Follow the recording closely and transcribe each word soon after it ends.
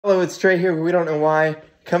So it's Trey here, we don't know why.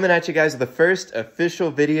 Coming at you guys with the first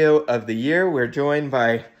official video of the year. We're joined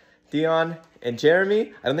by Dion and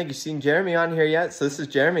Jeremy. I don't think you've seen Jeremy on here yet, so this is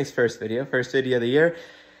Jeremy's first video of the year.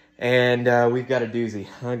 And we've got a doozy.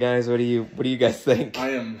 Guys, what do you guys think? I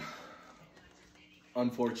am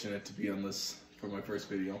unfortunate to be on this for my first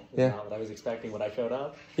video. Yeah. Not what I was expecting when I showed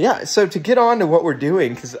up. Yeah, so to get on to what we're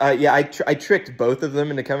doing, because I tricked both of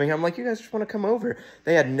them into coming here. I'm like, you guys just want to come over.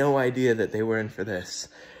 They had no idea that they were in for this.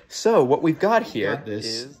 So what we've got here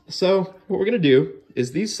so what we're going to do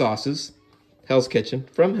is these sauces, Hell's Kitchen,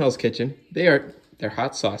 from Hell's Kitchen, they're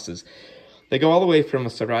hot sauces. They go all the way from a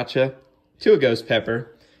sriracha to a ghost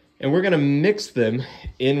pepper, and we're going to mix them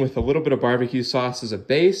in with a little bit of barbecue sauce as a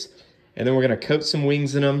base, and then we're going to coat some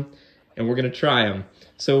wings in them, and we're going to try them.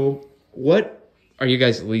 So what are you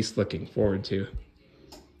guys at least looking forward to?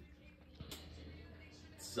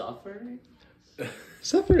 Suffering?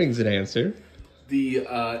 Suffering's an answer. The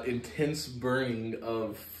intense burning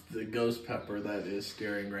of the ghost pepper that is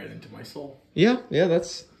staring right into my soul. Yeah,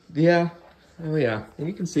 oh yeah. And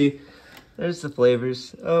you can see, there's the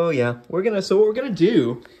flavors. Oh yeah. So what we're gonna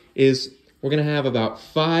do is we're gonna have about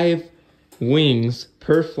 5 wings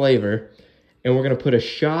per flavor, and we're gonna put a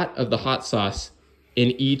shot of the hot sauce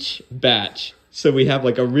in each batch. So we have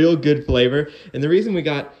like a real good flavor. And the reason we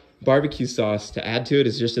got barbecue sauce to add to it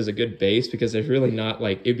is just as a good base, because there's really not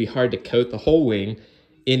it'd be hard to coat the whole wing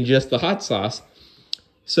in just the hot sauce.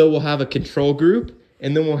 So we'll have a control group,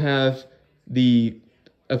 and then we'll have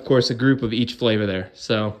of course, a group of each flavor there.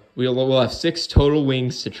 So we'll have 6 total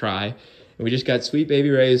wings to try. And we just got Sweet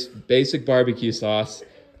Baby Ray's basic barbecue sauce.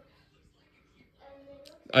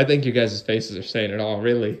 I think you guys' faces are saying it all,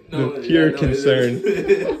 really. No, the pure concern.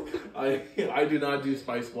 I do not do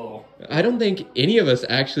spice well. I don't think any of us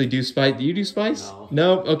actually do spice. Do you do spice? No.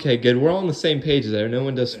 No? Okay, good. We're all on the same page there. No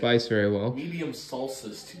one does spice very well. Medium salsa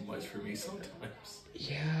is too much for me sometimes.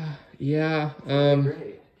 Yeah.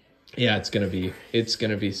 Great. Yeah, it's gonna be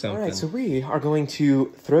something. All right, so we are going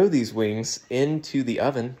to throw these wings into the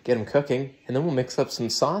oven, get them cooking, and then we'll mix up some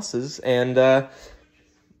sauces, and we're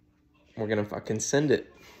gonna fucking send it.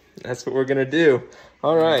 That's what we're gonna do.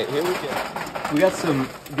 All right, here we go. We got some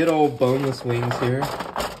good old boneless wings here,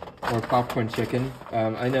 or popcorn chicken.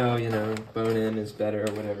 I know, bone-in is better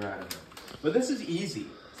or whatever, I don't know. But this is easy,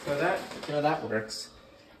 so that works.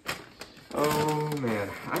 Oh man,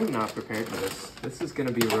 I'm not prepared for this. This is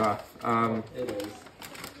gonna be rough. It is.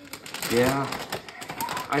 Yeah.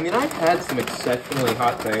 I mean, I've had some exceptionally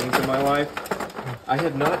hot things in my life. I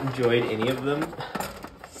have not enjoyed any of them.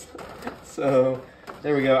 So,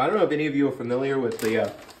 there we go. I don't know if any of you are familiar with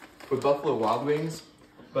with Buffalo Wild Wings,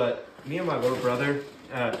 but me and my little brother,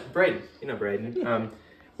 Braden, Braden,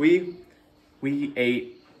 we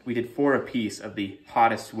did 4 apiece of the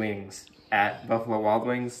hottest wings at Buffalo Wild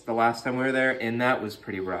Wings the last time we were there, and that was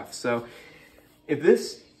pretty rough. So if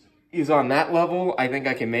this is on that level, I think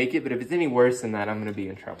I can make it, but if it's any worse than that, I'm gonna be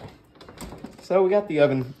in trouble. So we got the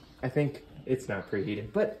oven. I think it's not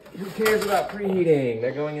preheated, but who cares about preheating?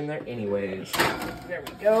 They're going in there anyways. There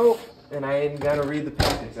we go. And I ain't gotta read the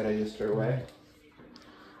package that I just threw away.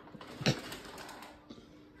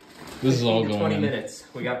 This is all going 20 in. minutes.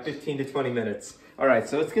 We got 15 to 20 minutes. All right,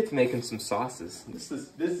 so let's get to making some sauces. This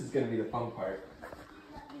is gonna be the fun part.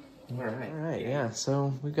 All right, yeah.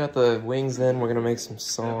 So we've got the wings in. We're gonna make some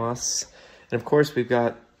sauce, and of course we've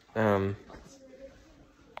got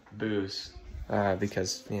booze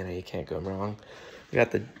because you can't go wrong. We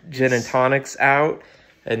got the gin and tonics out,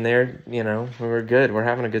 and they're we're good. We're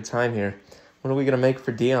having a good time here. What are we gonna make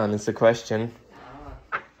for Dion? Is the question.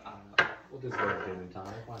 We'll just go with gin and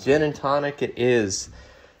tonic. Gin and tonic it is.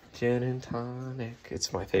 Gin and tonic.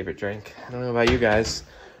 It's my favorite drink. I don't know about you guys.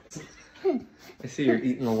 I see you're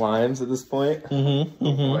eating the limes at this point.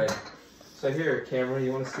 Boy. So here, camera,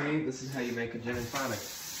 you want to see? This is how you make a gin and tonic.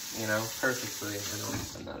 Perfectly.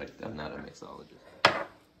 I'm not a mixologist.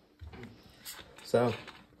 So,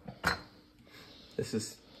 this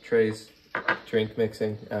is Trey's drink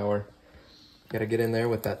mixing hour. Gotta get in there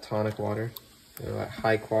with that tonic water. That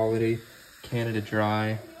high quality Canada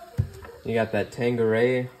Dry. You got that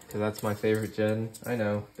Tanqueray, because that's my favorite gin. I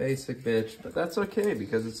know, basic bitch, but that's okay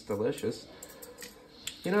because it's delicious.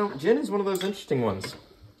 Gin is one of those interesting ones.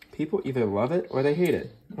 People either love it or they hate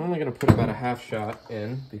it. I'm only gonna put about a half shot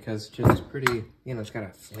in because gin's pretty, it's got a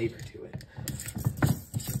flavor to it.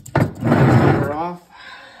 Cover off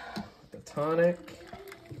the tonic,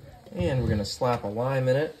 and we're gonna slap a lime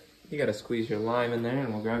in it. You gotta squeeze your lime in there,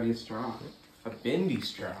 and we'll grab you a straw. A bendy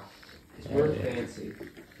straw. We're fancy.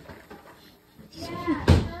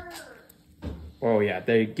 Oh yeah,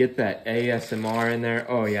 they get that ASMR in there.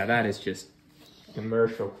 Oh yeah, that is just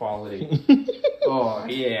commercial quality. Oh,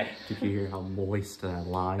 yeah. Did you hear how moist that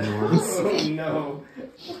lime was? Oh, no.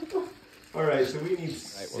 All right, so we need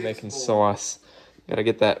we're making sauce. Gotta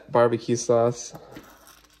get that barbecue sauce.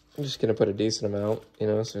 I'm just gonna put a decent amount, you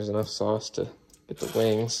know, so there's enough sauce to get the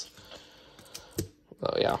wings.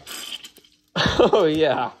 Oh, yeah. Oh,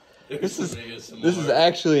 yeah. This is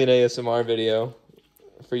actually an ASMR video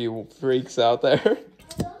for you freaks out there.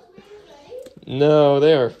 No,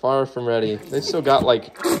 they are far from ready. They still got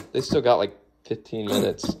like 15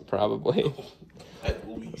 minutes probably. At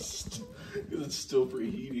least. Because it's still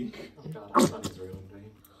preheating. Oh god, my son is ruined me.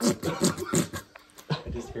 I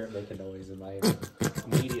just hear it make a noise and my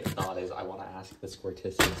immediate thought is I want to ask the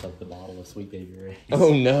squirticians of the bottle of Sweet Baby Ray's.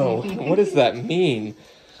 Oh no, what does that mean?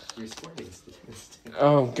 Your squirting statistic.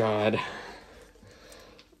 Oh god.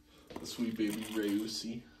 The Sweet Baby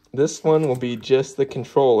Ray-Uzi. This one will be just the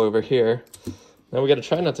control over here. Now we gotta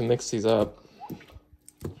try not to mix these up.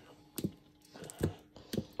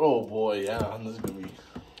 Oh boy, yeah, this is gonna be...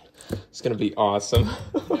 It's gonna be awesome.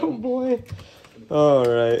 Oh boy.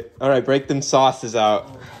 Alright, break them sauces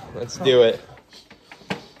out. Let's do it.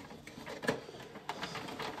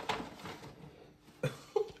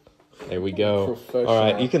 There we go.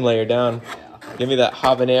 Alright, you can layer down. Give me that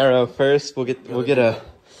habanero first. We'll get a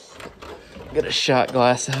shot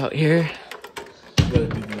glass out here. You gotta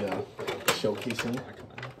do the showcasing.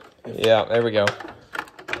 Yeah, there we go.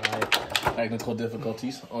 Technical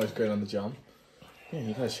difficulties, always great on the job. Yeah,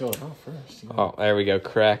 you gotta show it off first. Oh, there we go,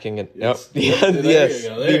 cracking it. Yes. Nope. Yeah, There yes, you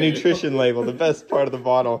go, the there you nutrition label, the best part of the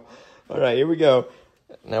bottle. All right, here we go.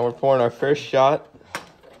 Now we're pouring our first shot.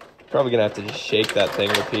 Probably gonna have to just shake that thing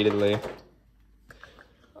repeatedly.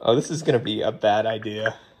 Oh, this is gonna be a bad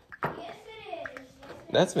idea. Yes, it is.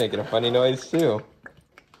 That's making a funny noise too.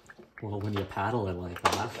 Well, when you paddle it like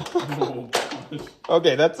that.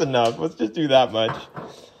 Okay, that's enough. Let's just do that much.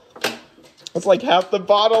 It's like half the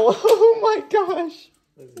bottle. Oh my gosh.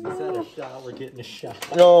 Is that a shot? We're getting a shot.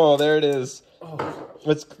 Oh, there it is.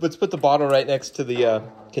 Let's put the bottle right next to the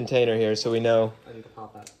container here so we know. I need to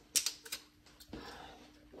pop that.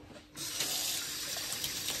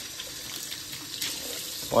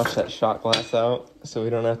 Wash that shot glass out so we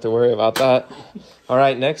don't have to worry about that. All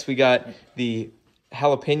right, next we got the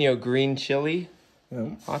jalapeno green chili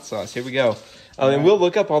hot sauce. Here we go. And we'll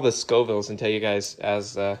look up all the Scovilles and tell you guys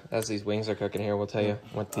as these wings are cooking here. We'll tell you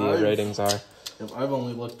what the ratings are. I've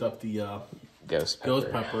only looked up the Ghost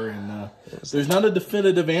pepper, and there's not a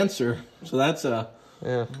definitive answer, so that's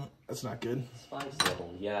that's not good. Spice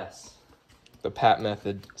level, yes. The Pat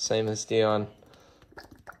method, same as Dion.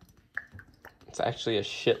 It's actually a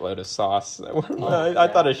shitload of sauce. I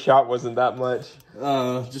thought a shot wasn't that much.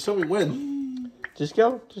 Just so we win. Just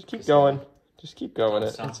go. Just keep going. Just keep going.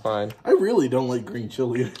 It's fine. I really don't like green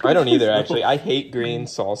chili. I don't either, actually. I hate green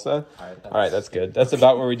salsa. All right, that's good. That's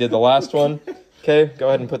about where we did the last one. Okay, go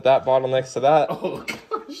ahead and put that bottle next to that. Oh,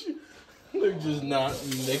 gosh. They're just not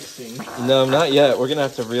mixing. No, not yet. We're going to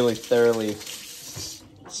have to really thoroughly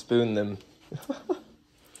spoon them.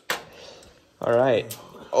 All right.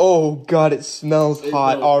 Oh, God, it smells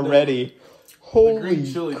hot already.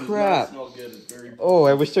 Holy crap. Does not smell good. It's very... Oh,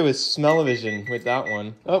 I wish there was smell-o-vision with that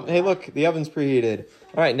one. Oh, hey, look, the oven's preheated.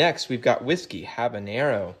 All right, next we've got whiskey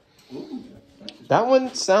habanero. Ooh. That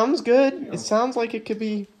one sounds good. It sounds like it could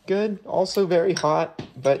be good. Also very hot,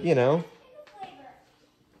 but you know.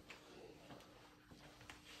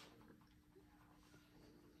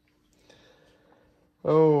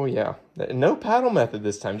 Oh, yeah. No paddle method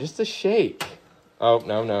this time, just a shake. Oh,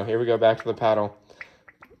 no. Here we go, back to the paddle.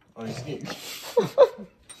 Oh, it's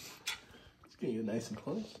getting nice and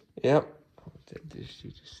close. Yep. Did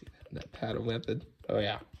you just see that paddle method? Oh,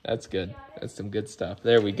 yeah. That's good. That's some good stuff.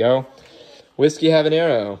 There we go. Whiskey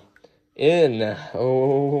habanero. In.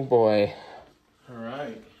 Oh, boy. All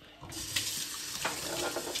right.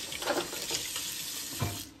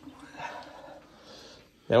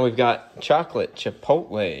 Now we've got chocolate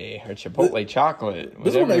chipotle, or chipotle chocolate.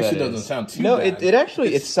 This one whatever actually that doesn't is. sound too No, bad. it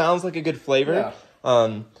actually sounds like a good flavor.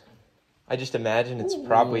 Yeah. I just imagine it's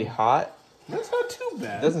probably hot. That's not too It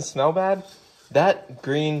bad. doesn't smell bad. That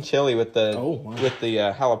green chili with the wow.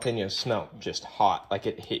 jalapeno smell just hot, like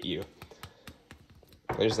it hit you.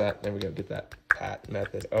 There's that. There we go. Get that pat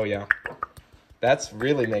method. Oh yeah, that's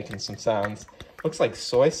really making some sounds. Looks like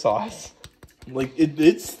soy sauce. Like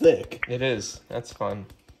it's thick. It is. That's fun.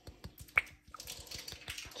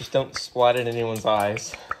 Just don't splat it in anyone's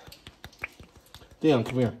eyes. Damn,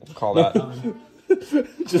 come here. Call that.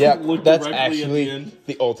 Just Yeah, look that's directly at the actually end.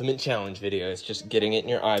 the ultimate challenge video. It's just getting it in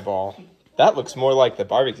your eyeball. That looks more like the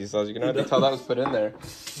barbecue sauce. You can already tell that was put in there.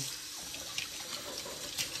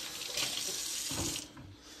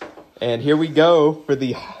 And here we go for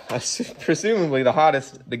the, presumably the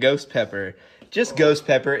hottest, the ghost pepper. Just ghost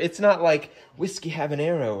pepper. It's not like whiskey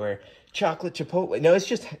habanero or chocolate chipotle. No, it's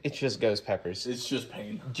just ghost peppers. It's just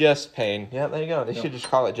pain. Just pain. Yeah, there you go. They should just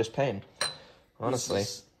call it just pain. Honestly.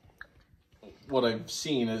 What I've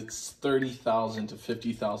seen is 30,000 to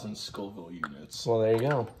 50,000 Scoville units. Well, there you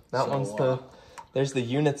go. That So, one's the, there's the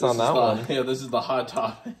units on that one. Yeah, this is the hot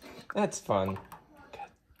topic. That's fun.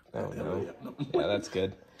 Oh, no. No. Yeah, that's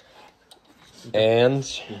good. And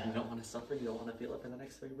You don't want to suffer. You don't want to feel it for the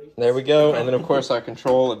next 3 weeks. there we go. And then, of course, our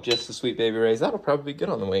control of just the Sweet Baby Ray's. That'll probably be good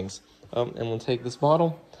on the wings. And we'll take this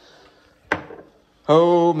bottle.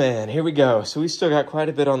 Oh, man. Here we go. So we still got quite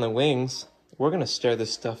a bit on the wings. We're going to stir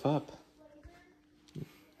this stuff up.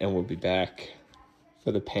 And we'll be back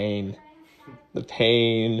for the pain. The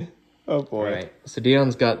pain. Oh, boy. All right. So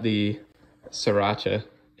Dion's got the sriracha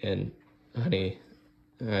and honey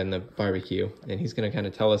and the barbecue. And he's going to kind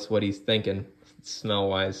of tell us what he's thinking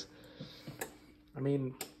smell-wise. I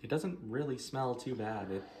mean, it doesn't really smell too bad.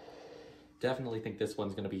 I definitely think this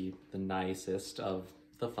one's going to be the nicest of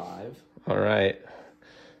the 5. All right.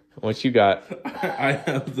 What you got? I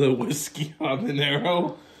have the whiskey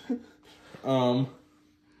habanero.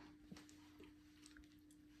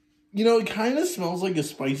 You know, it kind of smells like a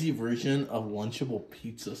spicy version of Lunchable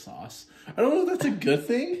pizza sauce. I don't know if that's a good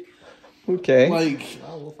thing. Okay. Like,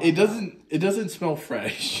 it doesn't smell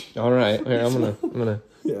fresh. All right. Here, I'm gonna.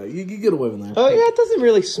 Yeah, you get away with that. Oh yeah, it doesn't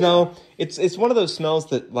really smell. It's one of those smells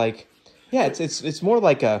that like, yeah, it's more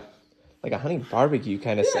like a honey barbecue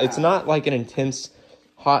kind of. Yeah. It's not like an intense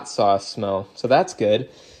hot sauce smell. So that's good.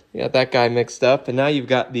 You got that guy mixed up, and now you've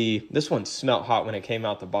got this one smelled hot when it came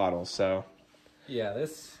out the bottle. So Yeah,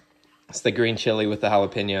 this... it's the green chili with the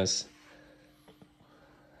jalapenos.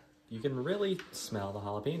 You can really smell the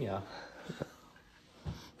jalapeno.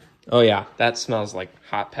 Oh yeah, that smells like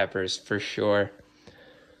hot peppers for sure.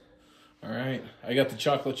 All right, I got the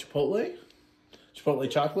chocolate chipotle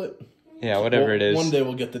chocolate. Yeah, whatever it is. One day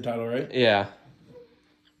we'll get the title right. Yeah.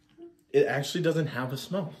 It actually doesn't have a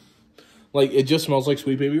smell. Like, it just smells like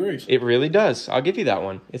Sweet Baby Ray's. It really does. I'll give you that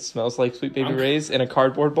one. It smells like Sweet Baby Ray's in a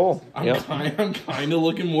cardboard bowl. I'm kind of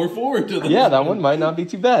looking more forward to this. Yeah, that one might not be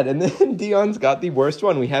too bad. And then Dion's got the worst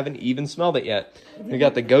one. We haven't even smelled it yet. We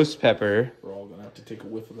got the ghost pepper. We're all going to have to take a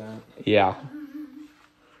whiff of that. Yeah.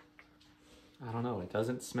 I don't know. It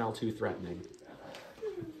doesn't smell too threatening.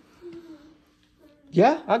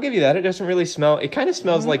 Yeah, I'll give you that. It doesn't really smell. It kind of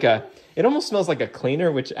smells like it almost smells like a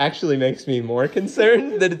cleaner, which actually makes me more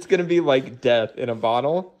concerned that it's going to be like death in a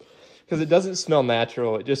bottle. Because it doesn't smell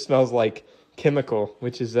natural. It just smells like chemical,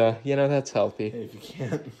 which is, that's healthy. Hey, if you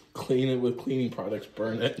can't clean it with cleaning products,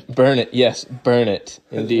 burn it. Burn it. Yes, burn it.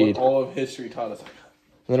 Indeed. That's what all of history taught us. And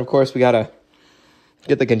then, of course, we got to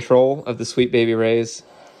get the control of the Sweet Baby Ray's.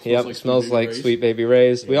 Yep, smells like Sweet Baby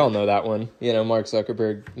Ray's. We all know that one. You know, Mark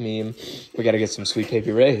Zuckerberg meme. We got to get some Sweet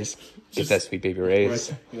Baby Ray's. Get that Sweet Baby Ray's.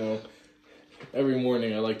 Right. You know, every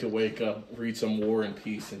morning I like to wake up, read some War and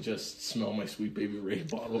Peace, and just smell my Sweet Baby Ray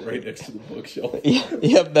bottle right next to the bookshelf.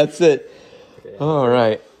 Yep, that's it. Okay, All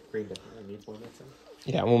right. Green definitely needs more mixing.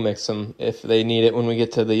 Yeah, we'll mix them if they need it when we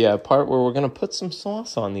get to the part where we're going to put some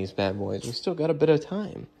sauce on these bad boys. We still got a bit of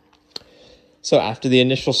time. So after the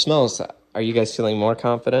initial smells, are you guys feeling more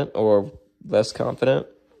confident or less confident?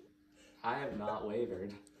 I have not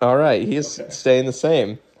wavered. All right, he's staying the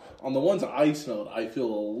same. On the ones I smelled, I feel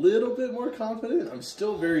a little bit more confident. I'm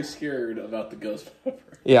still very scared about the ghost pepper.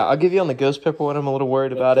 Yeah, I'll give you on the ghost pepper one. I'm a little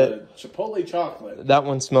worried about it. Chipotle chocolate. That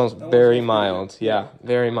one smells very mild. Yeah,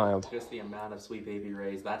 very mild. Just the amount of Sweet Baby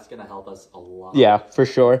Ray's, that's going to help us a lot. Yeah, for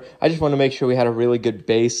sure. I just want to make sure we had a really good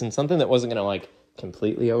base and something that wasn't going to,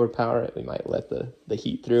 completely overpower it. We might let the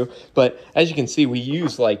heat through. But as you can see, we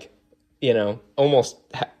use, almost,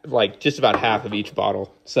 just about half of each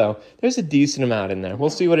bottle. So there's a decent amount in there.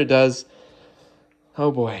 We'll see what it does.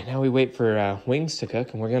 Oh, boy. Now we wait for wings to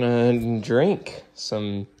cook, and we're going to drink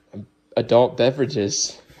some adult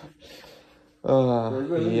beverages.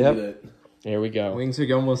 Yep. Here we go. Wings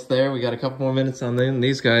are almost there. We got a couple more minutes on them.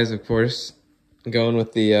 These guys, of course, going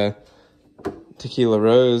with the tequila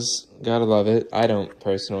rose. Gotta love it. I don't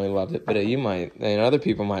personally love it, but you might, and other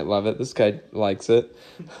people might love it. This guy likes it.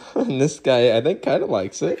 And this guy, I think, kind of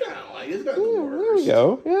likes it. I kind of like it. It's not the Yeah, worst. there we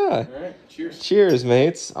go. Yeah. All right, cheers. Cheers,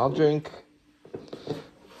 mates. I'll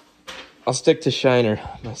stick to Shiner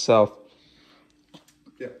myself.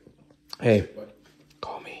 Yeah. Hey,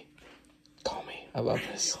 call me. I love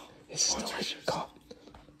this. This is delicious.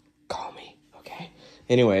 Call me, okay?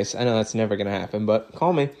 Anyways, I know that's never gonna happen, but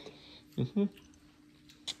call me.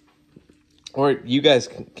 Or you guys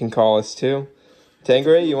can call us too.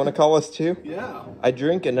 Tangeray, you want to call us too? Yeah. I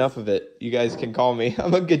drink enough of it. You guys can call me.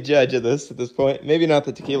 I'm a good judge of this at this point. Maybe not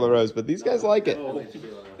the tequila rose, but these guys like it.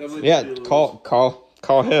 Yeah, call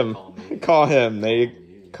him. Call him. There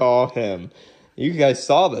you call him. You guys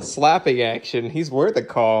saw the slapping action. He's worth a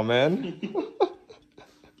call, man.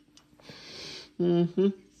 Mm-hmm.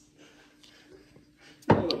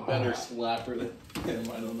 What a better slapper than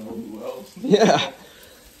him. I don't know who else. Yeah.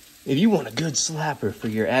 If you want a good slapper for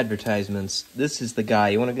your advertisements, this is the guy.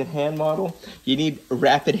 You want a good hand model? You need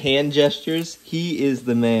rapid hand gestures? He is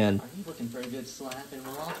the man. Are you looking for a good slapping?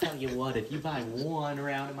 Well, I'll tell you what. If you buy one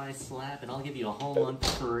round of my slapping, I'll give you a whole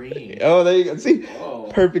month free. Oh, there you go. See?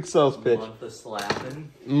 Whoa. Perfect sales pitch. Month of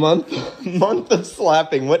slapping. Month of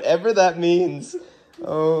slapping. Whatever that means.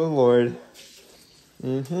 Oh, Lord.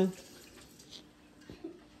 Mm-hmm.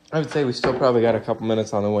 I would say we still probably got a couple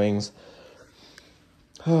minutes on the wings.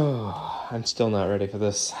 Oh, I'm still not ready for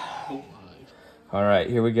this. All right,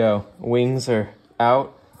 here we go. Wings are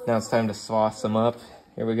out. Now it's time to sauce them up.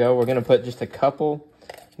 Here we go. We're going to put just a couple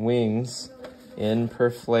wings in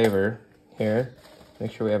per flavor here.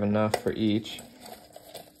 Make sure we have enough for each.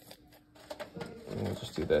 And we'll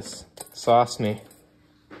just do this. Sauce me.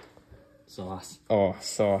 Sauce. Oh,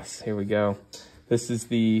 sauce. Here we go. This is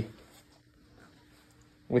the...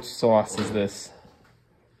 Which sauce is this?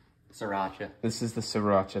 Sriracha. This is the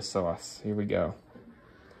sriracha sauce. Here we go.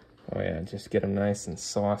 Oh yeah, just get them nice and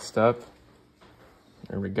sauced up.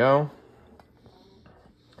 There we go.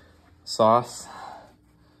 Sauce.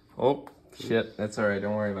 Oh, shit. That's all right.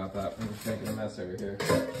 Don't worry about that. I'm just making a mess over here.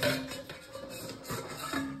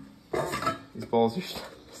 These bowls are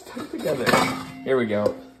stuck together. Here we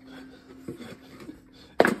go.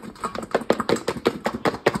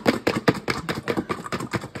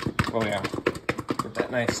 Oh yeah. Get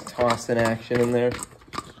that nice toss in action in there.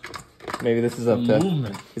 Maybe this is up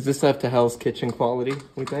to... Is this up to Hell's Kitchen quality,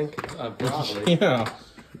 we think? Probably. Yeah.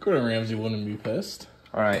 Gordon Ramsay wouldn't be pissed.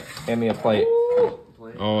 All right, hand me a plate.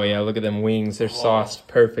 Oh yeah, look at them wings. They're sauced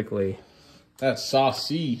perfectly. That's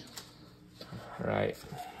saucy. All right.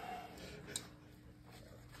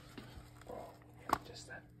 Just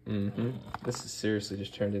that. Mm-hmm. This is seriously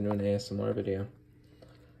just turned into an ASMR video.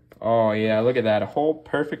 Oh yeah, look at that. A whole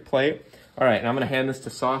perfect plate. All right, and I'm gonna hand this to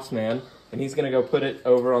Sauce Man, and he's gonna go put it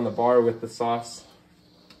over on the bar with the sauce.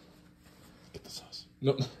 Get the sauce.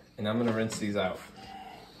 Nope. And I'm gonna rinse these out.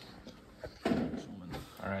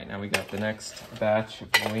 All right, now we got the next batch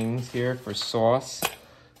of wings here for sauce.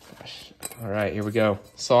 Gosh. All right, here we go.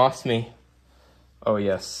 Sauce me. Oh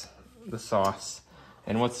yes, the sauce.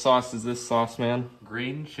 And what sauce is this, Sauce Man?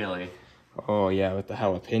 Green chili. Oh yeah, with the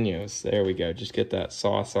jalapenos. There we go. Just get that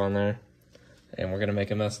sauce on there. And we're gonna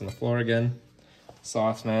make a mess on the floor again.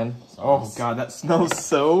 Sauce Man. Sauce. Oh God, that smells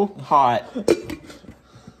so hot. Here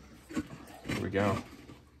we go.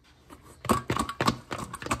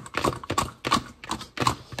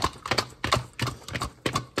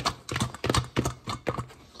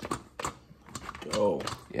 Oh.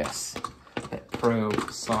 Yes. That pro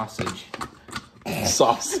sausage.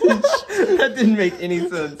 Sausage? That didn't make any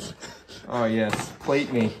sense. Oh yes.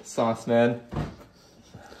 Plate me, Sauce Man.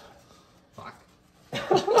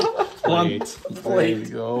 Plate. There you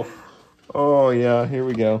go. Oh yeah, here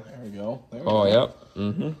we go. There we go. There we Oh go. yep.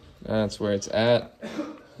 Mm-hmm. That's where it's at.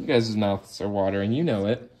 You guys' mouths are watering, you know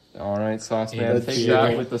it. Alright, Sauce Man, that's take you.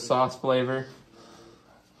 that with the sauce flavor.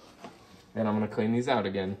 And I'm gonna clean these out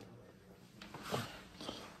again.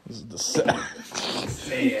 This is the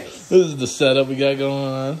This is the setup we got going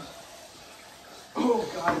on. Oh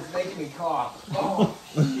God, it's making me cough. Oh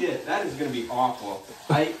shit, that is gonna be awful.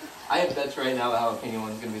 I have bets right now the jalapeno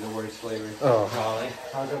one's gonna be the worst flavor. Oh. Probably.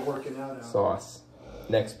 How's it working out? Al? Sauce.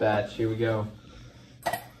 Next batch, here we go.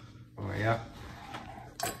 Oh yeah.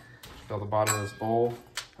 Fill the bottom of this bowl.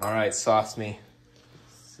 Alright, sauce me.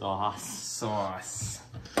 Sauce. Sauce.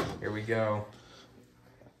 Here we go.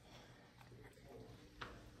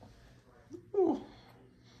 Ooh.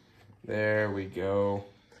 There we go.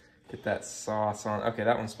 Get that sauce on. Okay,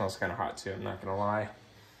 that one smells kind of hot too, I'm not gonna lie.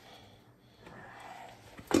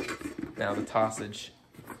 Now the tossage.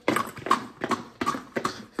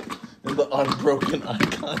 And the unbroken eye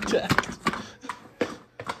contact.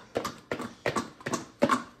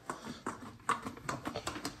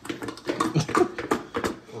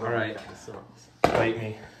 Alright, Sauce. plate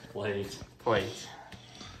me. Plate. Plate.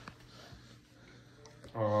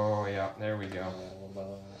 Oh yeah, there we go.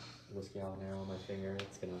 Whiskey habanero on my finger.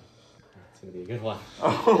 It's gonna be a good one.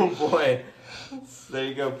 Oh boy. There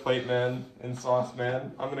you go, plate man and sauce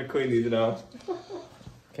man. I'm gonna clean these now.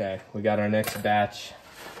 Okay, we got our next batch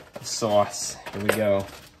of sauce. Here we go.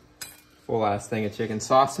 Full ass thing of chicken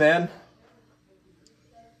sauce man.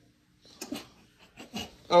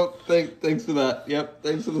 Oh, thanks for that. Yep,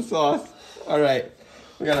 thanks for the sauce. All right,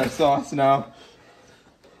 we got our sauce now.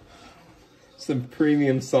 Some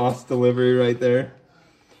premium sauce delivery right there.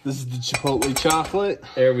 This is the Chipotle chocolate.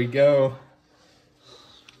 There we go.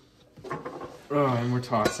 Oh, and we're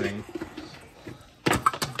tossing.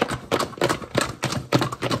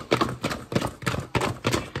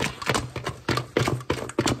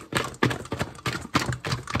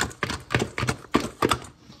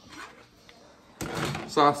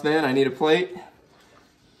 Sauce man, I need a plate.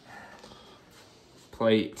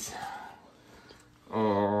 Plate.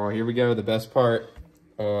 Oh, here we go, the best part.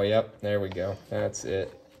 Oh, yep, there we go. That's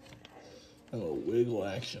it. A little wiggle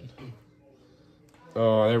action.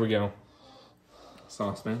 Oh, there we go.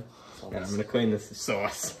 Sauce, man. Yeah, I'm gonna clean this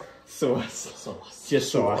sauce. Sauce.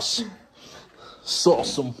 Just sauce.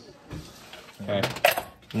 Sauceum. Okay.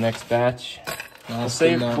 Next batch. We'll Last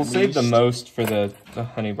save but not the least. most for the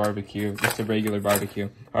honey barbecue, just a regular barbecue.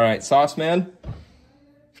 All right, sauce man.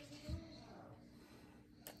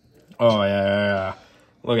 Oh yeah.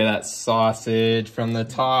 Look at that sausage from the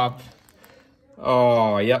top.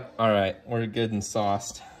 Oh, yep. All right, we're good and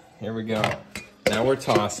sauced. Here we go. Now we're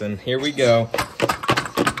tossing. Here we go.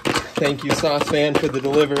 Thank you, sauce man, for the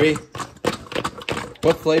delivery.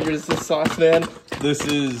 What flavor is this sauce man? This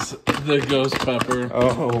is the ghost pepper.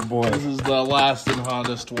 Oh boy. This is the last and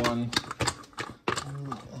hottest one.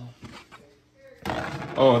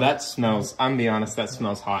 Oh, that smells, I'm gonna be honest, that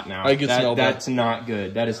smells hot now. I can smell that. That's not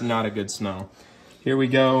good. That is not a good smell. Here we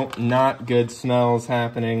go. Not good smells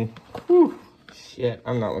happening. Whew. Shit,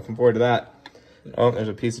 I'm not looking forward to that. Oh, there's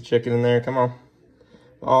a piece of chicken in there. Come on.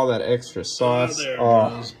 All that extra sauce. There it Oh,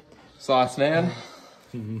 goes. sauce man.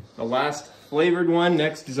 The last flavored one.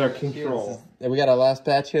 Next is our control. We got our last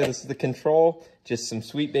batch here. This is the control. Just some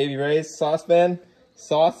Sweet Baby Ray's. Sauce man.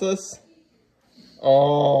 Sauce us.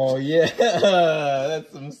 Oh, yeah.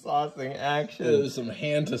 That's some saucing action. There's some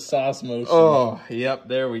hand to sauce motion. Oh, yep.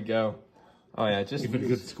 There we go. Oh, yeah. Just Give it a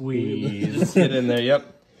good squeeze. get in there. Yep.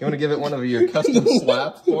 You want to give it one of your custom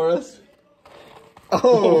slaps for us?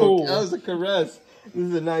 Oh, that was a caress. This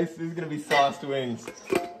is a nice, this is going to be sauced wings.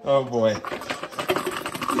 Oh, boy.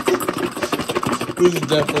 This is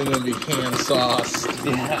definitely going to be hand sauced.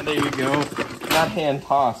 Yeah, there you go. Not hand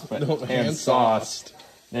tossed, but No, hand sauced.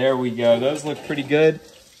 There we go. Those look pretty good.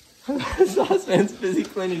 Sauce man's busy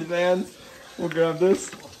cleaning his hands. We'll grab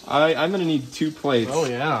this. I'm going to need 2 plates. Oh,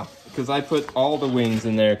 yeah. Because I put all the wings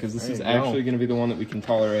in there because this There is you go. actually going to be the one that we can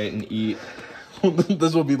tolerate and eat.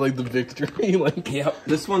 This will be like the victory. Like, Yep.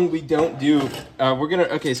 This one we don't do. We're going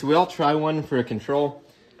to, okay, so we all try one for a control.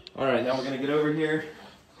 All right, now we're going to get over here.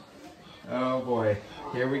 Oh boy.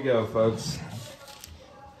 Here we go, folks.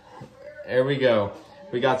 There we go.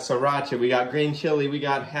 We got sriracha, we got green chili, we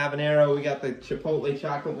got habanero, we got the chipotle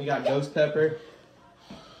chocolate, we got ghost pepper.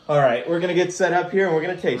 All right, we're going to get set up here and we're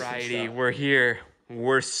going to taste Righty, we're here.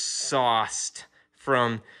 We're sauced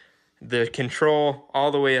from the control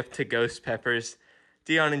all the way up to ghost peppers.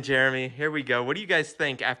 Dion and Jeremy, here we go. What do you guys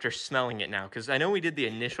think after smelling it now? Because I know we did the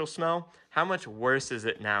initial smell. How much worse is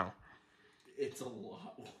it now? It's a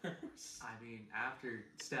lot worse. I mean, after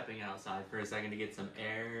stepping outside for a second to get some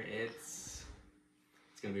air, it's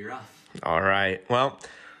gonna be rough. All right. Well,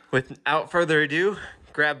 without further ado,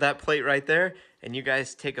 grab that plate right there, and you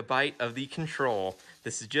guys take a bite of the control.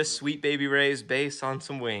 This is just Sweet Baby Ray's base on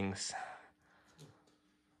some wings.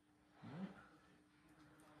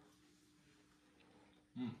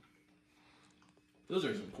 those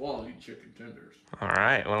are some quality chicken tenders. All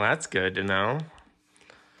right. Well, that's good to know.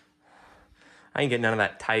 I ain't getting none of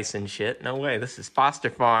that Tyson shit. No way. This is Foster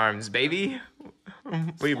Farms, baby.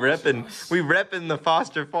 We repping the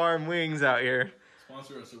Foster Farm wings out here.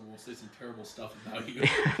 Sponsor us or we'll say some terrible stuff about you.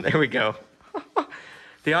 There we go.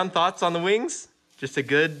 Dion, thoughts on the wings? Just a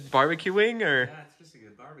good barbecue wing, or? Yeah, it's just a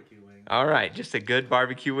good barbecue wing. All right, just a good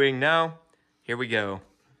barbecue wing. Now, here we go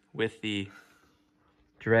with the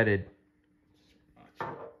dreaded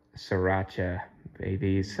sriracha,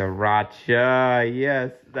 baby. Sriracha.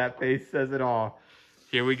 Yes, that face says it all.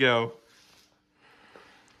 Here we go.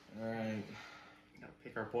 All right. Gotta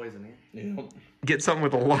pick our poison here. Yep. Get something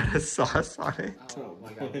with a lot of sauce on it. Oh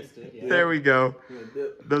my god, this did, yeah. There we go. Good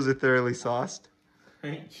dip. Those are thoroughly sauced. All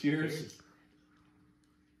right, cheers.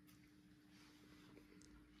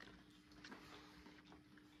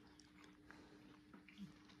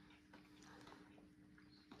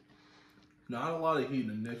 Not a lot of heat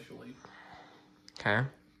initially, Okay.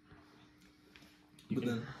 but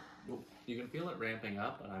then You can feel it ramping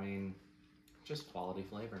up, but I mean, just quality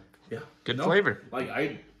flavor. yeah, Good flavor. Like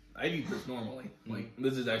I eat this normally. Like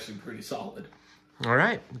this is actually pretty solid. All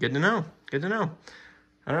right. Good to know. Good to know.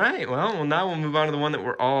 All right, well, now we'll move on to the one that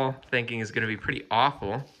we're all thinking is going to be pretty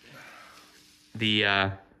awful.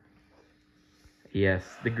 The, yes,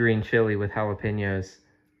 the green chili with jalapenos.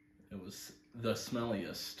 It was the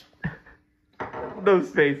smelliest. Those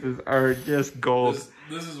faces are just gold.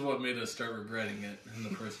 This is what made us start regretting it in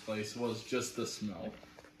the first place, was just the smell.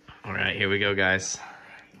 All right, here we go, guys.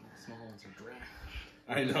 Small ones are dry.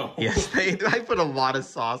 I know. Yes, I put a lot of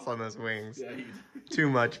sauce on those wings. Yeah, Too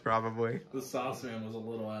much, probably. the sauce man was a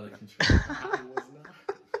little out of control. I was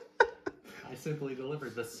not. I simply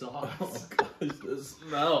delivered the sauce. Oh gosh, the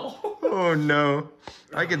smell. Oh, no.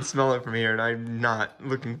 I can smell it from here, and I'm not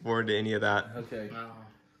looking forward to any of that. Okay. Oh.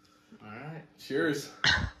 All right. Cheers.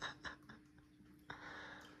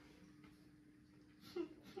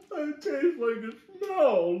 It tastes like it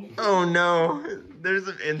smells. Oh, no. There's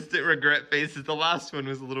some instant regret faces. The last one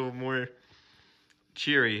was a little more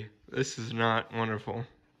cheery. This is not wonderful.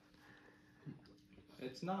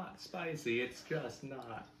 It's not spicy. It's just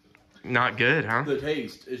not. Not good, huh? The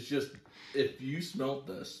taste is just, if you smelt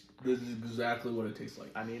this is exactly what it tastes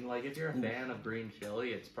like. I mean, like, if you're a fan of green chili,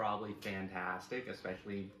 it's probably fantastic,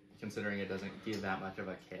 especially considering it doesn't give that much of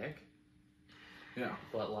a kick. Yeah.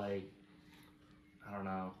 But, like, I don't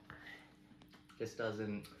know. Just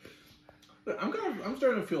doesn't. I'm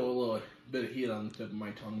starting to feel a little bit of heat on the tip of my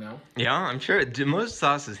tongue now. Yeah, I'm sure most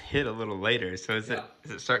sauces hit a little later. So is Yeah.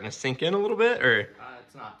 it starting to sink in a little bit, or?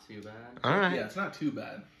 It's not too bad. All right. Yeah, it's not too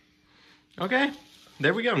bad. Okay.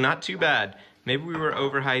 There we go. Not too bad. Maybe we were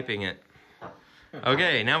overhyping it.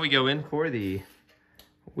 Okay, now we go in for the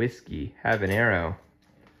whiskey habanero.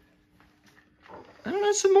 I don't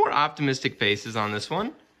know, some more optimistic faces on this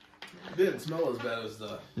one. It didn't smell as bad as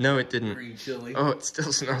the No, it didn't. green chili. Oh, it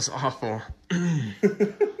still smells awful. Oh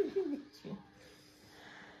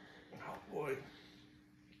boy.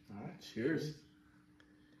 Alright, cheers.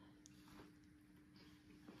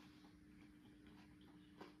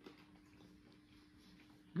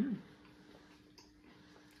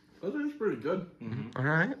 That tastes pretty good. All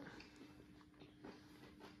right.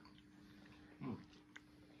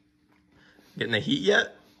 Getting the heat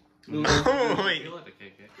yet? Oh, wait. Feel it to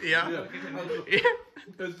kick it. Yeah. Yeah.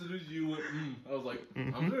 As soon as you went, I was like,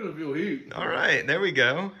 I'm gonna feel heat. All right, there we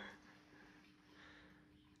go.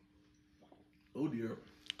 Oh dear.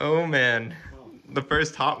 Oh, man. The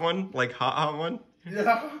first hot one? Like hot one?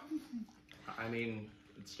 Yeah. I mean,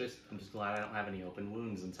 I'm just glad I don't have any open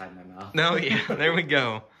wounds inside my mouth. No, yeah, there we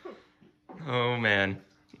go. Oh, man.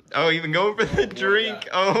 Oh, even going for the drink.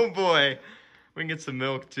 Oh, boy. We can get some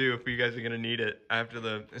milk, too, if you guys are going to need it,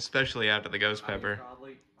 especially after the ghost I mean, pepper.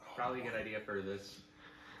 probably a good idea for this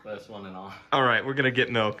one and all. All right, we're going to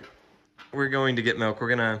get milk. We're going to get milk. We're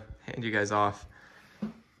going to hand you guys off.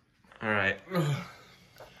 All right. We're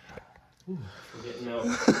getting milk.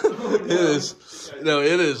 It is. No,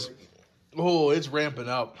 it is. Oh, it's ramping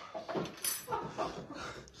up. I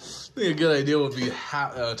think a good idea would be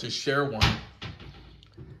to share one.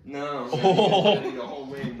 No, Oh. I need a whole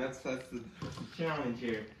wing. That's the challenge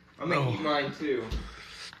here. I'm going to eat mine, too.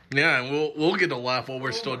 Yeah, and we'll get a laugh while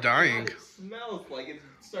we're still dying. It smells like it's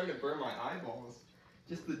starting to burn my eyeballs.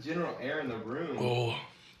 Just the general air in the room. Oh.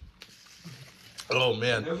 Oh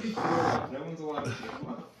man. Nobody's thrown up. No one's allowed to throw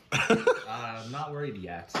up. I'm not worried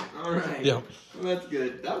yet. All right. Yeah. Well, that's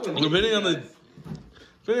good. That one. Depending on the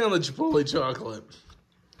Chipotle chocolate,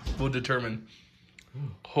 will determine.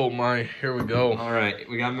 Oh my! Here we go. All right,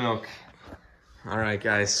 we got milk. All right,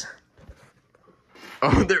 guys.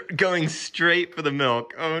 Oh, they're going straight for the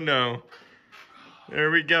milk. Oh no.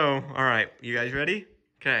 There we go. All right, you guys ready?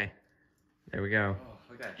 Okay. There we go.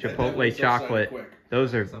 Okay. Chipotle was so chocolate. quick.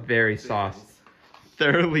 Those are very sauced.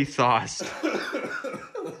 Thoroughly sauced. Alright,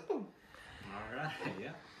 yeah.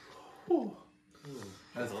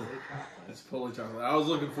 That's Chipotle chocolate. I was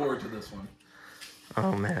looking forward to this one.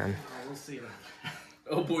 Oh man. We'll see.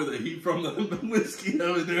 Oh boy, the heat from the whiskey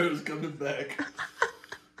over there is coming back.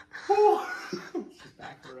 She's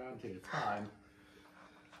back around to its time.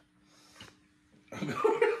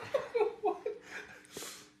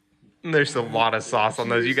 There's a lot of sauce on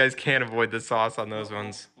those. You guys can't avoid the sauce on those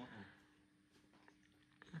ones.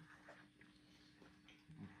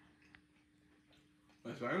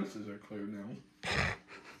 My sinuses are clear now.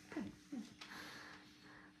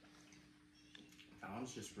 That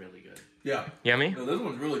one's just really good. Yeah. Yummy? No, this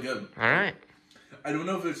one's really good. All right. I don't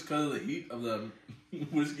know if it's because of the heat of the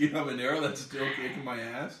whiskey habanero that's still kicking my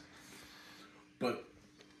ass, but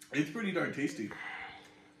it's pretty darn tasty.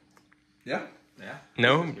 Yeah. Yeah.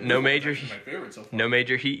 No major It's my favorite so far. no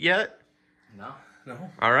major heat yet? No, No.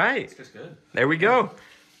 All right. it's just good. There we go.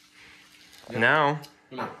 Yeah. Now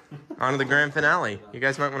No. On to the grand finale. You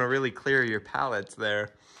guys might want to really clear your palates there.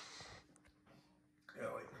 Yeah,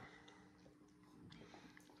 like,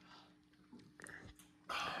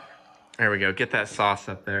 There we go. Get that sauce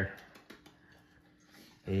up there.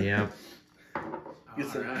 Yep.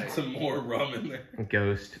 get some more rum in there.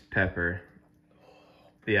 Ghost pepper.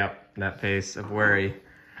 Yep. That face of worry.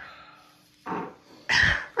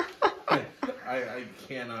 I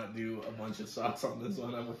cannot do a bunch of sauce on this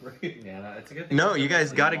one, I'm afraid. Yeah, it's a good thing. No, you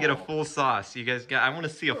guys got to get a full sauce. You guys got. I want to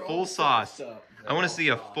see a We're full all sauce. sauced up. I want to see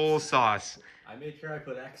a full sauce. I made sure I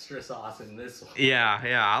put extra sauce in this one. Yeah,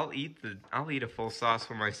 yeah. I'll eat a full sauce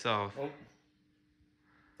for myself. Oh.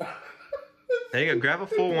 There you go. Grab a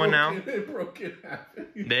full one now. It broke in half.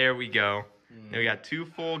 There we go. There we got 2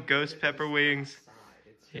 full ghost pepper wings.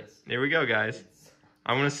 It's just, There we go, guys.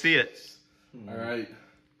 I want to see it. All right.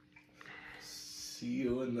 See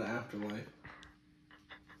you in the afterlife.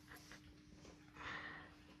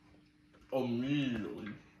 Immediately.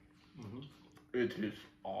 It is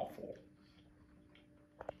awful.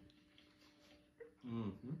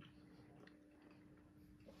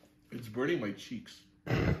 It's burning my cheeks.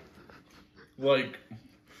 Like,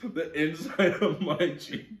 the inside of my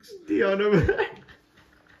cheeks. Dion over there.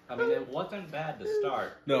 I mean, it wasn't bad to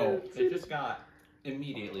start. No. It just got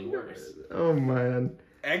immediately worse. Oh man.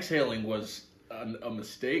 Exhaling was a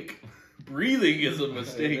mistake. Breathing is a It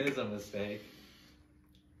mistake. is a mistake.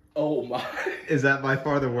 Oh my. Is that by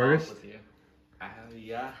far the Off worst? with you.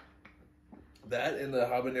 Yeah. That and the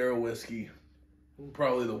habanero whiskey.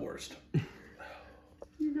 Probably the worst.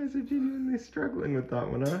 You guys are genuinely struggling with that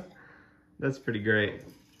one, huh? That's pretty great.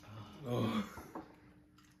 Oh.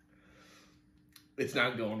 It's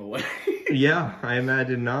not going away. Yeah, I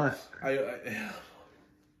imagine not.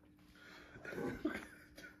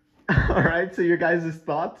 All right, so your guys'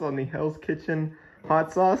 thoughts on the Hell's Kitchen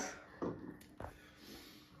hot sauce?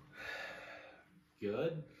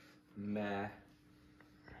 Good. Meh.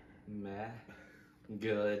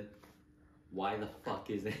 Good. Why the fuck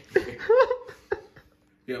is it here?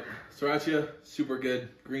 Yep. Sriracha, super good.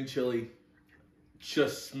 Green chili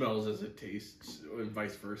just smells as it tastes, and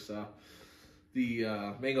vice versa. The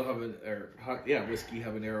mango whiskey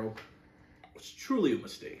habanero was truly a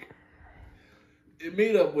mistake. It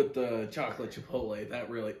made up with the chocolate chipotle. That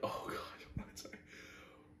really, oh god, I'm sorry.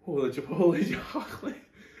 Oh, the chipotle chocolate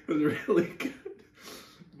was really good.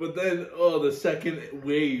 But then, the second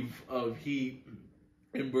wave of heat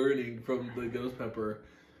and burning from the ghost pepper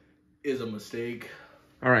is a mistake.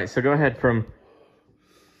 All right, so go ahead from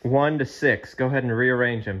 1 to 6. Go ahead and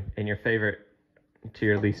rearrange them in your favorite to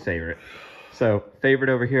your least favorite. So favorite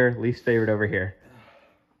over here, least favorite over here.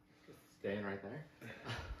 Staying right there.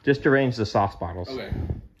 Just arrange the sauce bottles. Okay.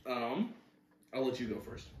 I'll let you go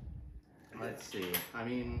first. Let's see. I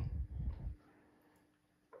mean,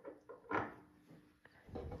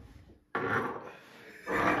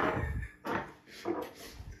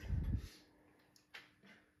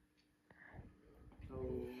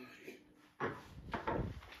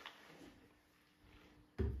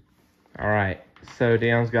 All right, so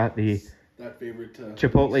Dion's got the That favorite.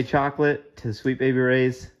 Chipotle chocolate to the Sweet Baby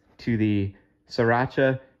Ray's to the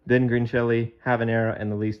Sriracha, then green chili, habanero,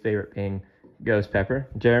 and the least favorite being ghost pepper.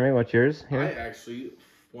 Jeremy, what's yours I here? actually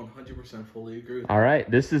 100% fully agree with All right,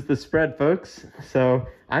 this is the spread, folks. So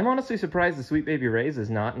I'm honestly surprised the Sweet Baby Ray's is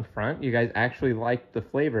not in front. You guys actually like the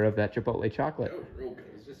flavor of that Chipotle chocolate. That was real good.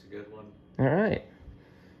 it's just a good one. All right.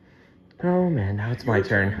 Oh man, now it's my Your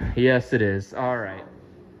turn. turn. Yes, it is. All right.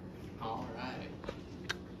 All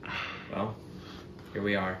right. Well, here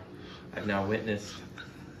we are. I've now witnessed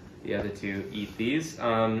the other two eat these.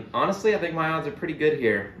 Honestly, I think my odds are pretty good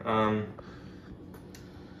here.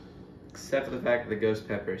 Except for the fact that the ghost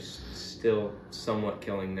pepper's still somewhat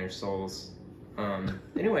killing their souls.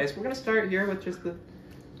 Anyways, we're gonna start here with just the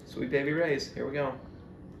Sweet Baby Ray's. Here we go.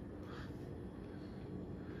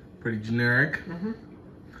 Pretty generic.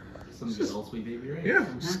 Some good old Sweet Baby Ray. Yeah,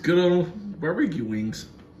 just good old barbecue wings.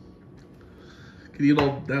 Could eat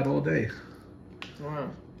that all day. Wow.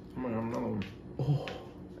 I'm gonna have another one. Oh.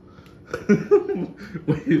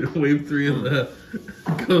 wave 3 of the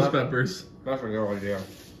ghost peppers. That's a good idea.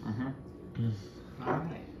 All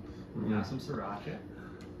right. Now some sriracha.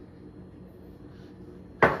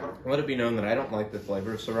 Let it be known that I don't like the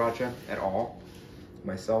flavor of sriracha at all.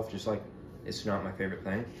 Myself, just like, it's not my favorite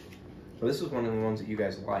thing. But this was one of the ones that you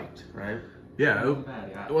guys liked, right? Yeah, Wasn't bad,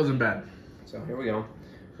 yeah. it wasn't bad. So here we go.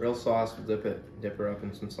 Real sauce, we'll dip her up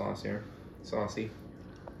in some sauce here. Saucy.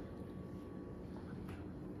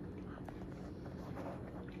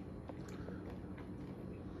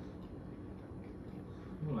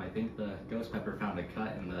 Ooh, I think the ghost pepper found a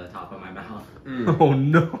cut in the top of my mouth. Oh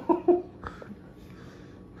no.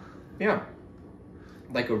 Yeah.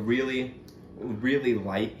 Like a really, really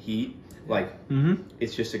light heat. Like,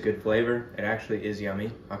 it's just a good flavor. It actually is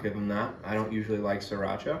yummy. I'll give them that. I don't usually like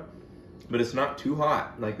sriracha, but it's not too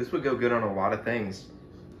hot. Like, this would go good on a lot of things.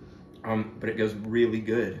 But it goes really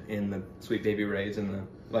good in the Sweet Baby Ray's and the,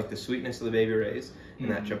 like, the sweetness of the Baby Ray's and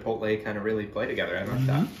that Chipotle kind of really play together. I like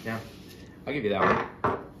that. Yeah. I'll give you that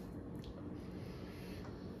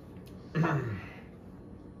one.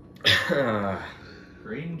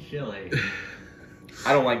 Green chili.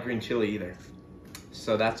 I don't like green chili either.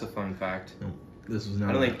 So that's a fun fact. This was not.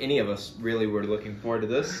 I don't think any of us really were looking forward to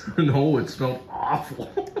this. No, it smelled awful.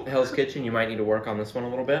 Hell's Kitchen, you might need to work on this one a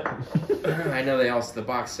little bit. I know the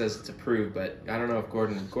box says it's approved, but I don't know if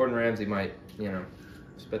Gordon Ramsay might, you know,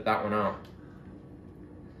 spit that one out.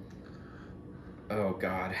 Oh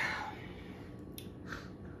God.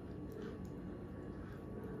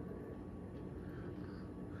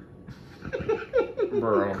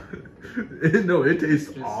 Bro. No, it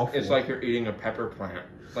tastes awful. It's like you're eating a pepper plant.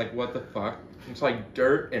 Like, what the fuck? It's like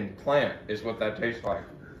dirt and plant is what that tastes like.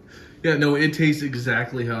 Yeah, no, it tastes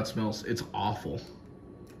exactly how it smells. It's awful.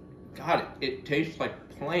 God, it tastes like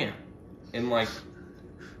plant. And like,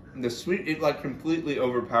 the sweet, it like completely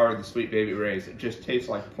overpowered the Sweet Baby Ray's. It just tastes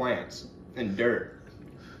like plants and dirt.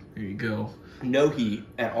 There you go. No heat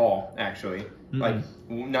at all, actually. Like,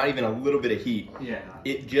 not even a little bit of heat. Yeah.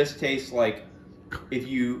 It just tastes like if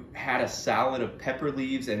you had a salad of pepper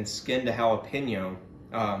leaves and skinned a jalapeno.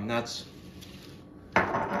 I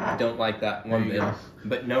don't like that one bit.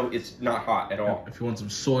 But no, it's not hot at all. If you want some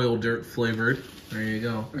soil dirt flavored, there you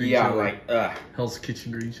go. Green Yeah, chili. like, Hell's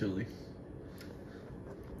Kitchen green chili.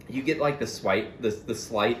 you get like the slight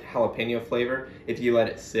jalapeno flavor if you let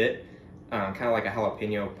it sit. Kind of like a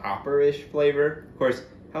jalapeno popper-ish flavor. Of course,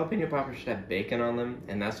 jalapeno poppers should have bacon on them,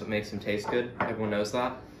 and that's what makes them taste good. Everyone knows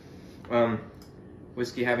that.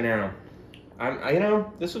 Whiskey habanero. You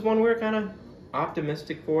know, this was one we were kind of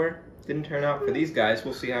optimistic for. Didn't turn out for these guys.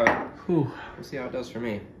 We'll see how it does for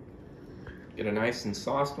me. Get a nice and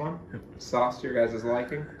sauced one. Sauce to your guys'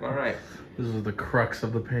 liking. All right. This is the crux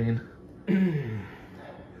of the pain.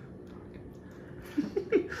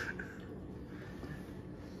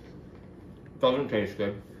 Doesn't taste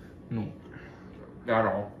good. No. At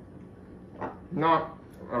all. Not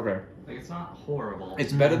okay. Like, it's not horrible.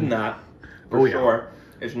 It's better than that, for sure.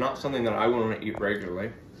 It's not something that I want to eat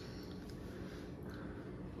regularly.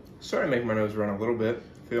 Starting to make my nose run a little bit.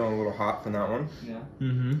 Feeling a little hot from that one. Yeah.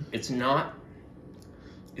 It's not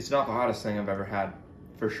the hottest thing I've ever had,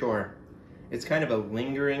 for sure. It's kind of a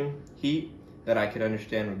lingering heat that I could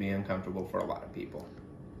understand would be uncomfortable for a lot of people.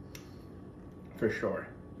 For sure.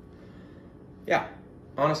 Yeah,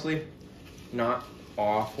 honestly, not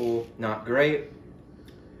awful, not great.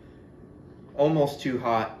 Almost too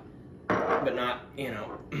hot, but not, you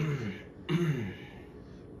know,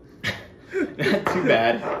 not too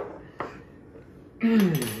bad.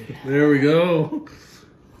 There we go.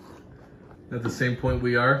 At the same point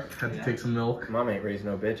we are. Had to take some milk. Mom ain't raised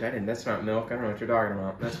no bitch. That's not milk. I don't know what you're talking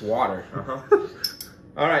about. That's water.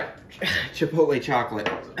 All right, Chipotle chocolate.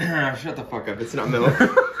 Shut the fuck up. It's not milk.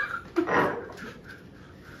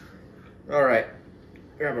 All right,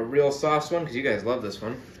 grab a real sauce one because you guys love this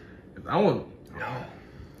one. That one.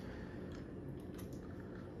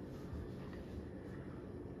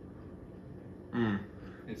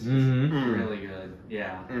 It's just really good.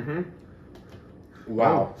 Yeah.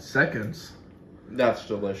 Wow. Oh, seconds. That's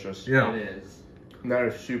delicious. Yeah. It is. That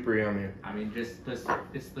is super yummy. I mean, just this,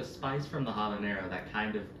 it's the spice from the habanero that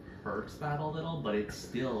kind of hurts that a little, but it's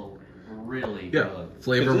still really good.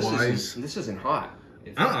 Flavor wise. This isn't hot.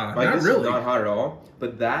 It's Not This really. is not hot at all.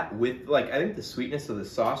 But that with like I think the sweetness of the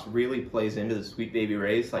sauce really plays into the Sweet Baby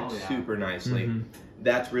Ray's like super nicely.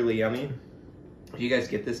 That's really yummy. If you guys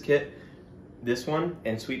get this kit, this one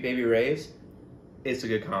and Sweet Baby Ray's, it's a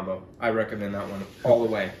good combo. I recommend that one all the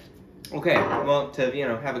way. Okay, well to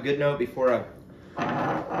have a good note before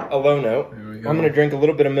a low note, There we go. I'm gonna drink a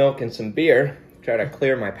little bit of milk and some beer. Try to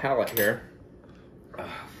clear my palate here.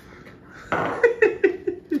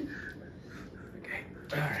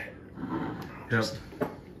 Alright. Yep.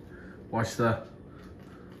 Watch the.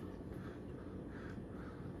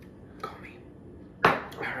 Call me.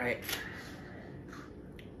 Alright.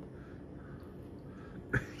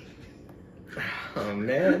 Oh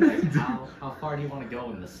man. How far do you want to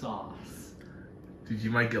go in the sauce? Dude,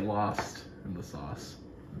 you might get lost in the sauce.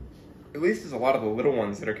 At least there's a lot of the little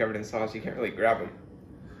ones that are covered in sauce. You can't really grab them.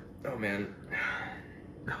 Oh man.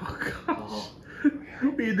 Oh gosh.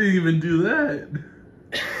 We didn't even do that.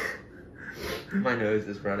 My nose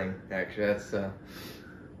is running. Actually, that's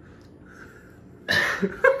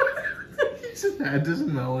He just had to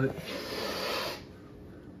smell it.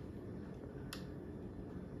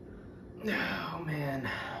 Oh man,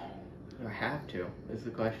 do I have to? Is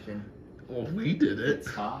the question. Well, we did it.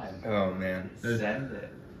 It's time. Oh man. Send it.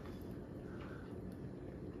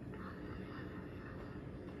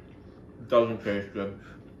 Doesn't taste good.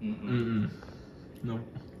 Mm-mm. No.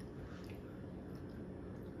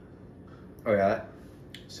 Oh yeah, that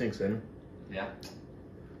sinks in. Yeah.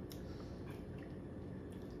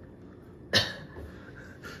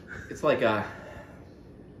 It's like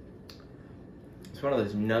it's one of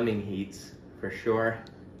those numbing heats for sure.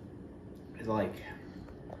 It like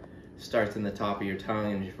starts in the top of your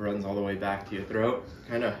tongue and just runs all the way back to your throat.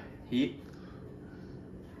 Kind of heat.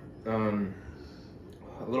 A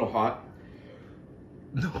little hot.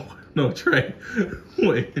 No, Trey.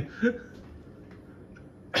 Wait.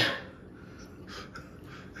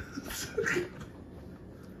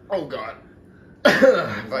 Oh god.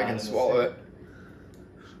 If I can swallow it.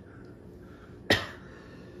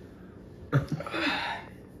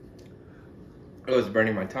 Oh, it's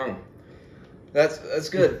burning my tongue. That's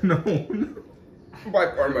good. No.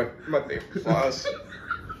 By far my favorite sauce.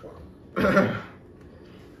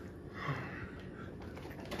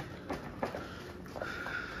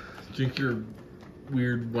 Drink your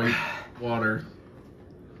weird white water.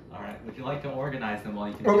 Alright, would you like to organize them while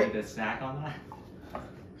you Okay. continue to snack on that?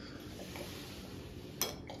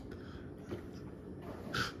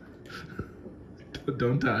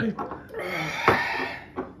 Don't die.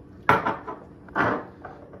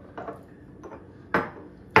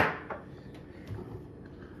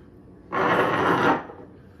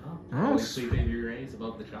 Oh, Sweet Baby Ray's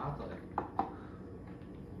above the chocolate.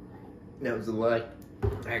 That was a lie.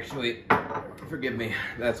 Actually, forgive me.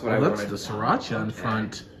 That's what I Oh, that's wanted. the sriracha in Okay.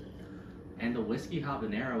 front. And the whiskey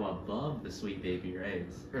habanero above the Sweet Baby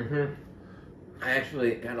Ray's. Mm-hmm. I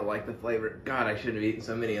actually kind of like the flavor. God, I should have eaten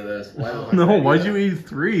so many of those. Why don't I No, do why'd that? you eat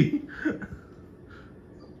 3?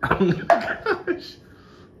 Oh my gosh.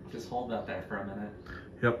 Just hold that there for a minute.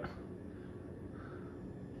 Yep.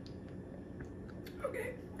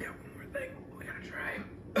 Okay, yeah, one more thing. We gotta try.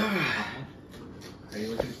 Are you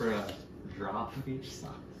looking for a drop of each sauce?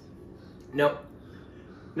 Nope.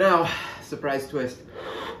 Now, surprise twist.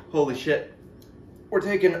 Holy shit. We're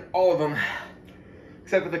taking all of them,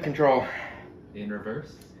 except for the control. In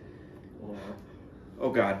reverse? Or Oh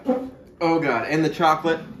god. Oh god. And the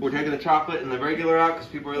chocolate. We're taking the chocolate and the regular out because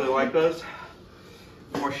people really like those.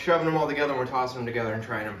 We're shoving them all together and we're tossing them together and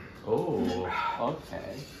trying them. oh,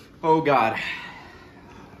 okay. Oh god.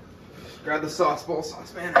 Grab the sauce bowl,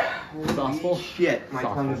 sauce man. Sauce bowl? Shit, my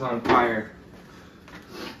Sauce tongue is bowl. on fire.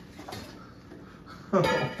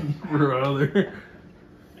 Brother.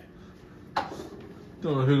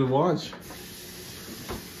 Don't know who to watch.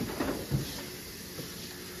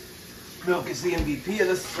 Milk is the MVP of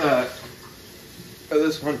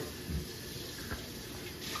this one.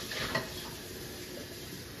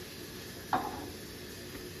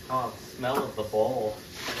 Oh, smell of the bowl.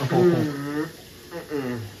 Mm-mm.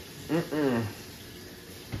 Mm-mm.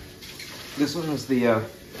 This one was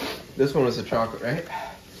the chocolate, right?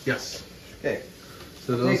 Yes. Okay.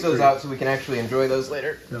 So Take those 3. out so we can actually enjoy those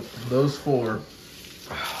later. Yep. Those 4.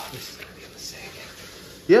 Oh, this is gonna be a mistake.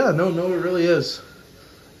 Yeah, no, it really is.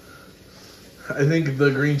 I think the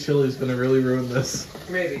green chili is gonna really ruin this.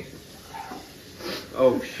 Maybe.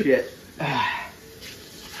 Oh shit.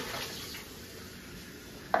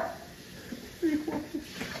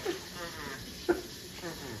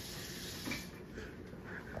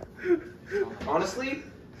 Honestly,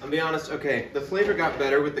 I'll be honest. Okay, the flavor got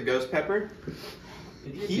better with the ghost pepper.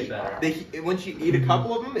 It did Heat, get better. once you eat a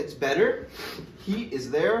couple of them, it's better. Heat is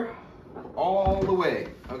there all the way.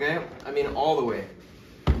 Okay, I mean all the way.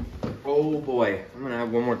 Oh boy, I'm gonna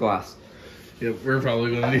have one more glass. Yep, we're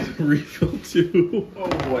probably gonna need a refill too. Oh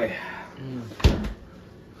boy.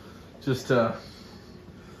 Just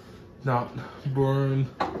not burn.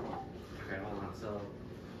 Okay, hold on. So,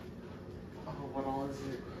 oh, what all is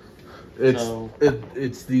it? It's So-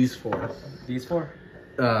 it's these 4. These 4?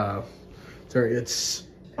 Sorry, it's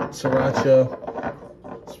sriracha.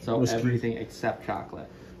 So Whiskey. everything except chocolate.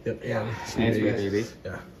 Yep, and And Sweet Baby.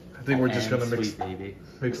 Yeah, I think we're just And gonna Sweet Baby.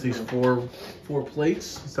 mix these four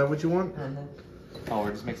plates. Is that what you want? Oh,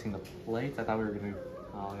 we're just mixing the plates? I thought we were gonna.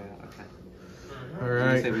 Oh, yeah, okay. All Did you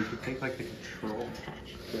right. say we should take like the control?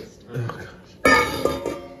 Just- Oh, gosh.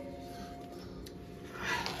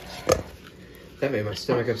 That made my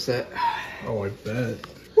stomach upset. Oh, I bet.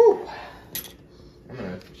 Whew. I'm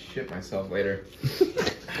gonna shit myself later.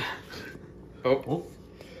 Oh. Oh.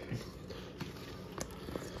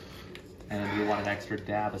 And you want an extra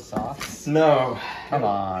dab of sauce? No. Come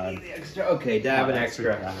on. Extra. Okay, dab an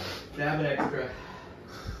extra. dab. Dab an extra.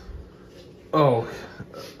 Oh,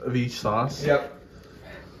 of each sauce? Yep.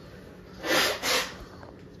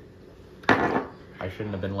 I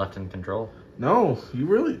shouldn't have been left in control. No, you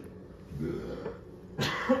really. You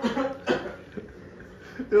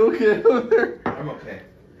okay over there? I'm okay.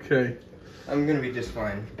 Okay. I'm gonna be just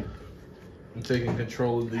fine. I'm taking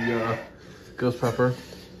control of the ghost pepper.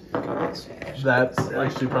 That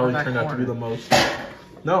actually probably turned out to be the most.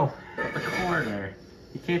 No. The corner.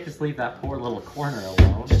 You can't just leave that poor little corner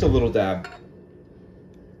alone. Just a little dab.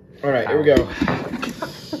 All right, here we go.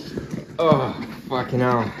 Oh, fucking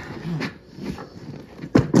hell.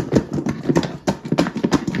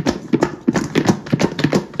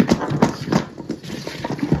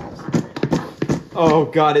 Oh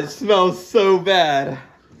God, it smells so bad.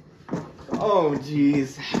 Oh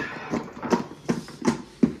jeez.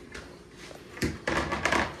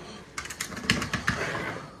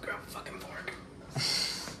 Grab a fucking fork.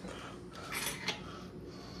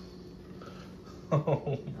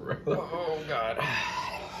 Oh, bro. Oh God.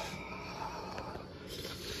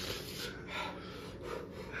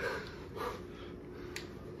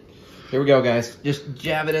 Here we go, guys. Just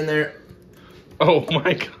jab it in there. Oh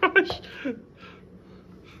my gosh.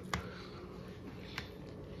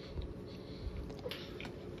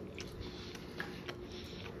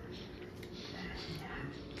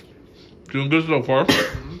 Doing good so far.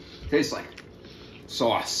 Tastes like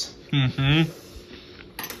sauce. Mm-hmm.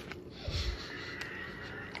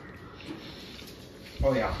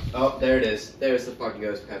 Oh yeah. Oh, there it is. There's the fucking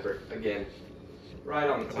ghost pepper again. Right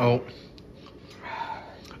on the top. Oh.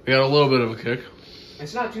 I got a little bit of a kick.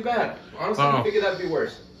 It's not too bad. Honestly, Oh. I figured that'd be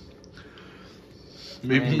worse.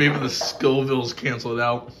 Maybe the Scovilles cancel it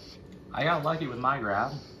out. I got lucky with my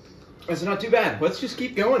grab. It's not too bad. Let's just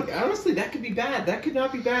keep going. Honestly, that could be bad. That could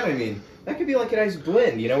not be bad. I mean, that could be like a nice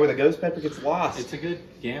blend, you know, where the ghost pepper gets lost. It's a good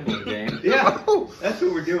gambling game. Yeah, that's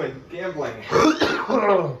what we're doing. Gambling.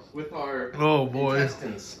 With our Oh boy.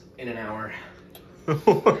 intestines in an hour.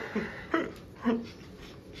 Okay.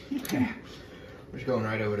 We're just going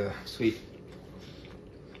right over to sweet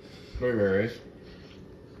blueberries.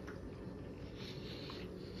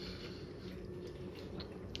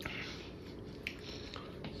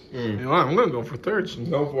 You know what? I'm gonna go for thirds.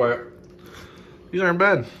 Go for it. These aren't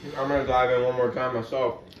bad. I'm gonna dive in one more time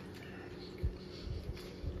myself.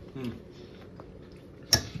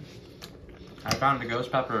 I found the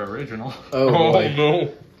ghost pepper original. Oh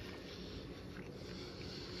no.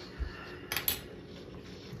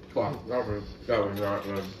 Fuck, that was not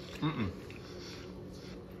good. Mm-mm.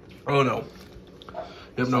 Oh no.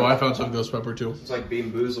 Yep, no, I found some ghost pepper too. It's like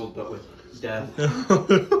being boozled, but with death.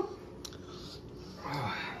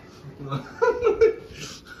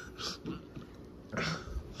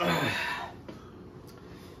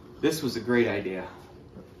 This was a great idea.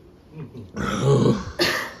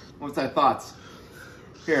 What's our thoughts?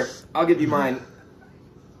 Here, I'll give you mine.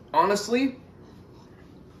 Honestly,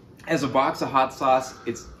 as a box of hot sauce,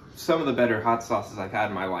 it's some of the better hot sauces I've had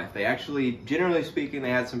in my life. They actually, generally speaking,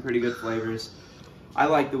 they had some pretty good flavors. I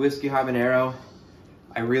like the whiskey habanero.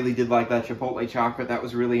 I really did like that chipotle chocolate. That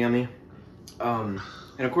was really yummy. And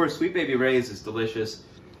of course, Sweet Baby Ray's is delicious.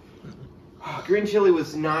 Green chili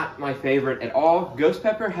was not my favorite at all. Ghost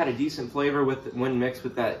pepper had a decent flavor when mixed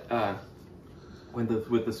with that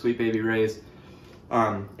with the Sweet Baby Ray's.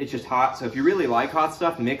 It's just hot, so if you really like hot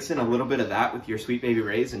stuff, mix in a little bit of that with your Sweet Baby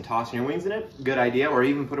Ray's and tossing your wings in it. Good idea. Or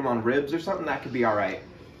even put them on ribs or something. That could be all right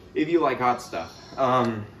if you like hot stuff.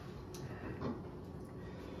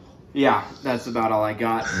 Yeah, that's about all I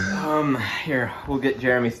got. Here, we'll get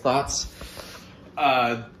Jeremy's thoughts.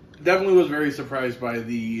 Definitely was very surprised by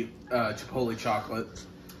the chipotle chocolate.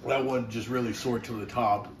 That one just really soared to the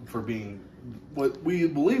top for being what we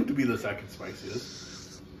believe to be the second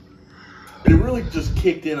spiciest. It really just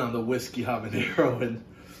kicked in on the whiskey habanero and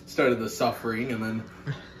started the suffering, and then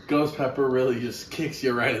ghost pepper really just kicks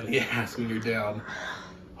you right in the ass when you're down.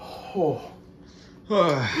 Oh,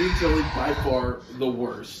 green chili by far the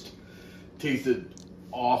worst. Tasted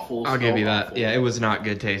awful. I'll so give you that. awful. Yeah, it was not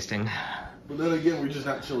good tasting. But then again, we're just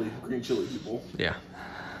not green chili people. Yeah.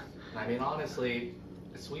 I mean, honestly,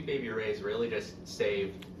 Sweet Baby Ray's really just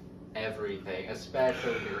saved everything,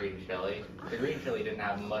 especially the green chili. The green chili didn't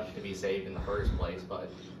have much to be saved in the first place, but,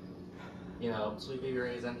 you know, Sweet Baby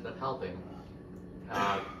Ray's ended up helping.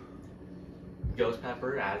 Ghost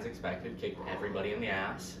pepper, as expected, kicked everybody in the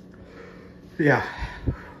ass. Yeah.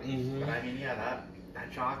 But I mean, yeah,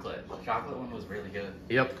 that chocolate one was really good.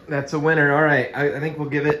 Yep, that's a winner. All right, I think we'll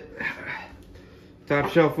give it top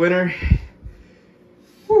shelf winner.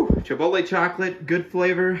 Whew. Chipotle chocolate, good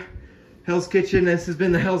flavor. Hell's Kitchen, this has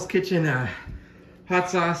been the Hell's Kitchen hot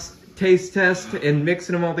sauce taste test and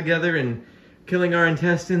mixing them all together and killing our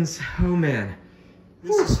intestines. Oh man.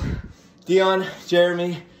 This is Dion,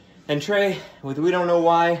 Jeremy, and Trey with We Don't Know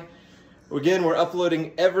Why. Again, we're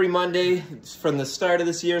uploading every Monday from the start of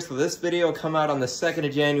this year, so this video will come out on the 2nd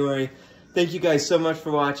of January. Thank you guys so much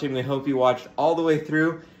for watching. We hope you watched all the way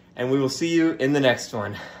through, and we will see you in the next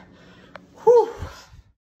one. Whew.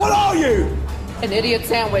 What are you? An idiot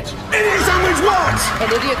sandwich. Idiot sandwich what?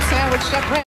 An idiot sandwich, Chef.